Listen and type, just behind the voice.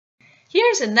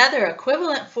Here's another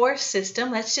equivalent force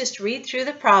system. Let's just read through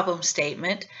the problem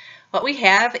statement. What we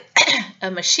have, a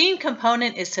machine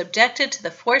component is subjected to the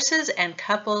forces and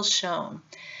couples shown.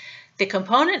 The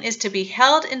component is to be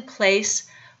held in place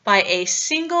by a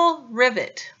single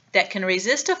rivet that can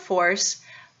resist a force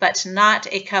but not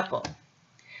a couple.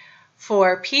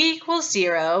 For P equals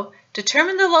 0,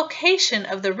 determine the location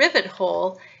of the rivet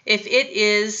hole if it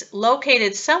is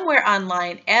located somewhere on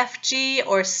line FG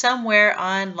or somewhere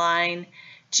on line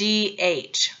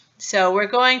GH. So we're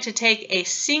going to take a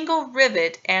single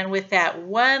rivet, and with that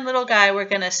one little guy, we're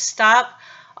going to stop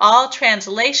all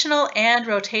translational and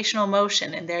rotational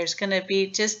motion. And there's going to be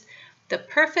just the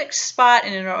perfect spot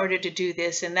in order to do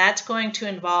this, and that's going to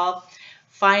involve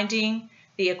finding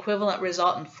the equivalent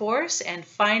resultant force and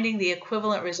finding the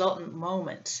equivalent resultant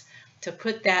moments to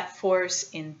put that force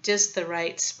in just the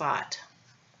right spot.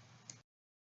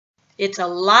 It's a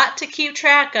lot to keep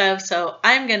track of, so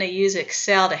I'm going to use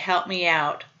Excel to help me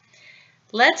out.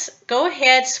 Let's go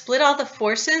ahead, split all the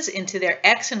forces into their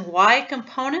X and Y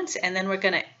components, and then we're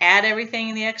going to add everything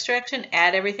in the X direction,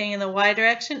 add everything in the Y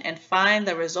direction, and find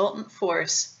the resultant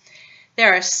force.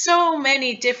 There are so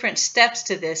many different steps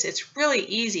to this. It's really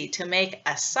easy to make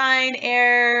a sign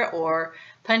error or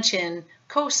punch in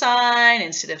cosine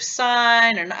instead of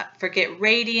sine, or not forget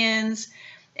radians.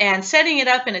 And setting it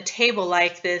up in a table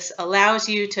like this allows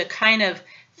you to kind of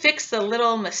fix the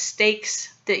little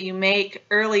mistakes that you make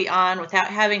early on without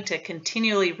having to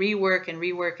continually rework and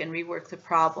rework and rework the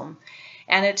problem.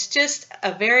 And it's just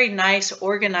a very nice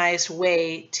organized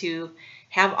way to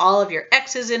have all of your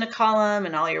X's in a column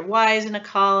and all your Y's in a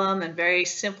column, and very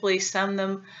simply sum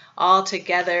them all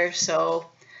together. So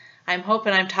I'm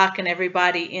hoping I'm talking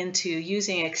everybody into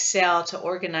using Excel to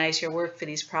organize your work for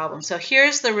these problems. So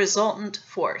here's the resultant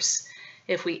force.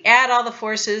 If we add all the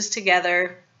forces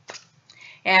together,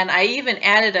 and I even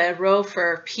added a row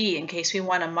for P in case we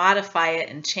want to modify it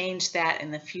and change that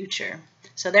in the future.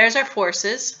 So there's our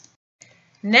forces.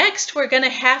 Next, we're going to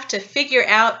have to figure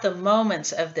out the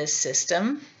moments of this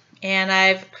system. And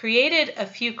I've created a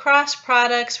few cross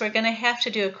products. We're going to have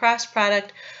to do a cross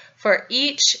product for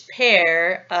each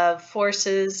pair of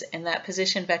forces in that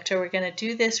position vector. We're going to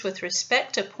do this with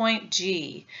respect to point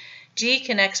G. G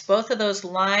connects both of those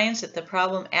lines that the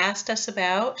problem asked us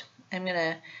about. I'm going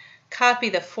to copy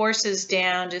the forces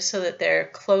down just so that they're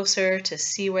closer to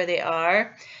see where they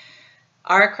are.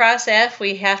 R cross F,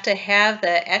 we have to have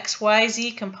the X, Y,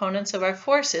 Z components of our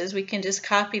forces. We can just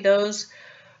copy those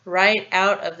right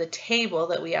out of the table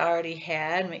that we already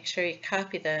had. Make sure you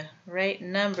copy the right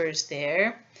numbers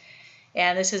there.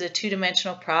 And this is a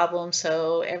two-dimensional problem,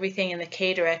 so everything in the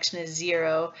K direction is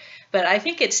 0. But I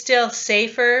think it's still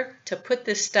safer to put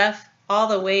this stuff all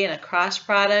the way in a cross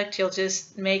product. You'll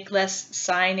just make less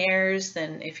sign errors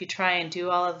than if you try and do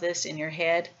all of this in your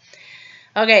head.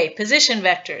 Okay, position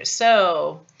vectors.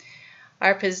 So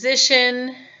our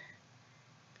position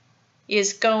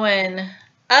is going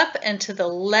up and to the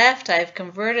left. I've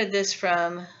converted this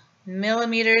from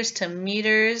millimeters to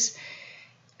meters.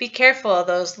 Be careful of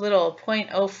those little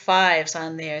 0.05s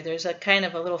on there. There's a kind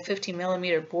of a little 50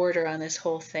 millimeter border on this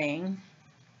whole thing.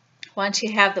 Once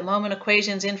you have the moment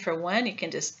equations in for one, you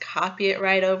can just copy it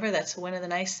right over. That's one of the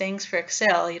nice things for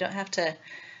Excel. You don't have to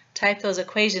type those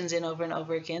equations in over and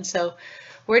over again. So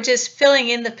we're just filling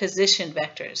in the position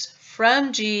vectors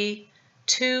from G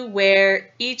to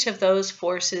where each of those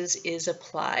forces is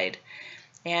applied.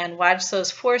 And once those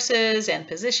forces and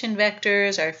position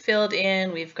vectors are filled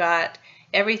in, we've got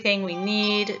everything we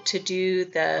need to do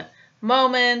the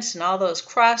moments and all those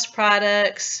cross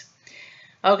products.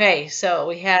 Okay, so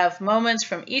we have moments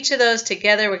from each of those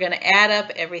together. We're going to add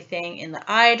up everything in the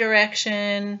I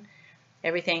direction,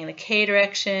 everything in the K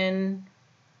direction.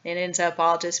 It ends up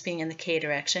all just being in the K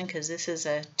direction because this is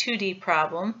a 2D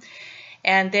problem.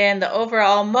 And then the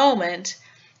overall moment,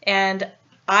 and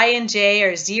I and J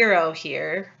are 0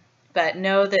 here, but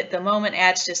know that the moment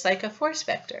adds just like a force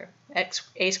vector,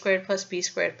 a squared plus b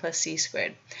squared plus c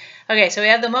squared. Okay, so we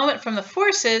have the moment from the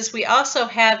forces. We also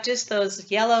have just those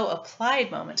yellow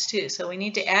applied moments too, so we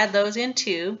need to add those in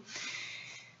too.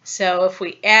 So if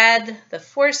we add the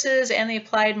forces and the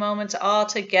applied moments all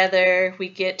together, we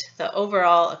get the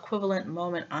overall equivalent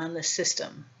moment on the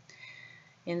system.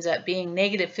 Ends up being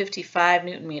negative 55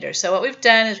 Newton meters. So what we've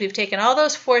done is we've taken all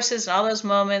those forces and all those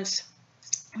moments.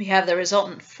 We have the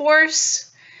resultant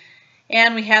force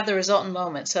and we have the resultant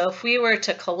moment. So if we were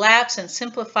to collapse and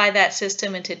simplify that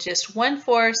system into just one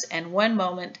force and one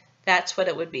moment, that's what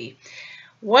it would be.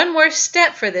 One more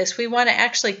step for this, we want to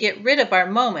actually get rid of our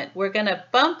moment. We're going to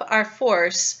bump our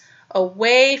force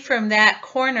away from that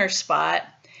corner spot,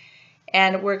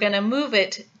 and we're going to move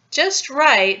it just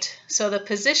right so the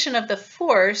position of the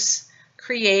force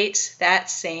creates that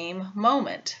same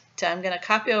moment. So I'm going to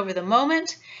copy over the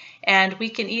moment, and we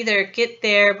can either get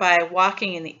there by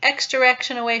walking in the x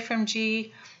direction away from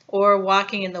G or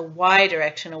walking in the y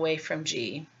direction away from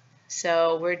G.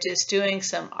 So we're just doing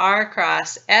some R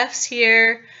cross F's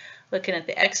here, looking at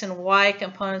the x and y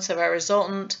components of our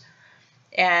resultant,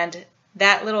 and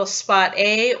that little spot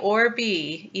A or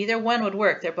B, either one would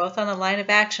work. They're both on the line of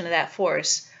action of that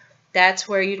force. That's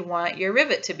where you'd want your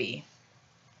rivet to be.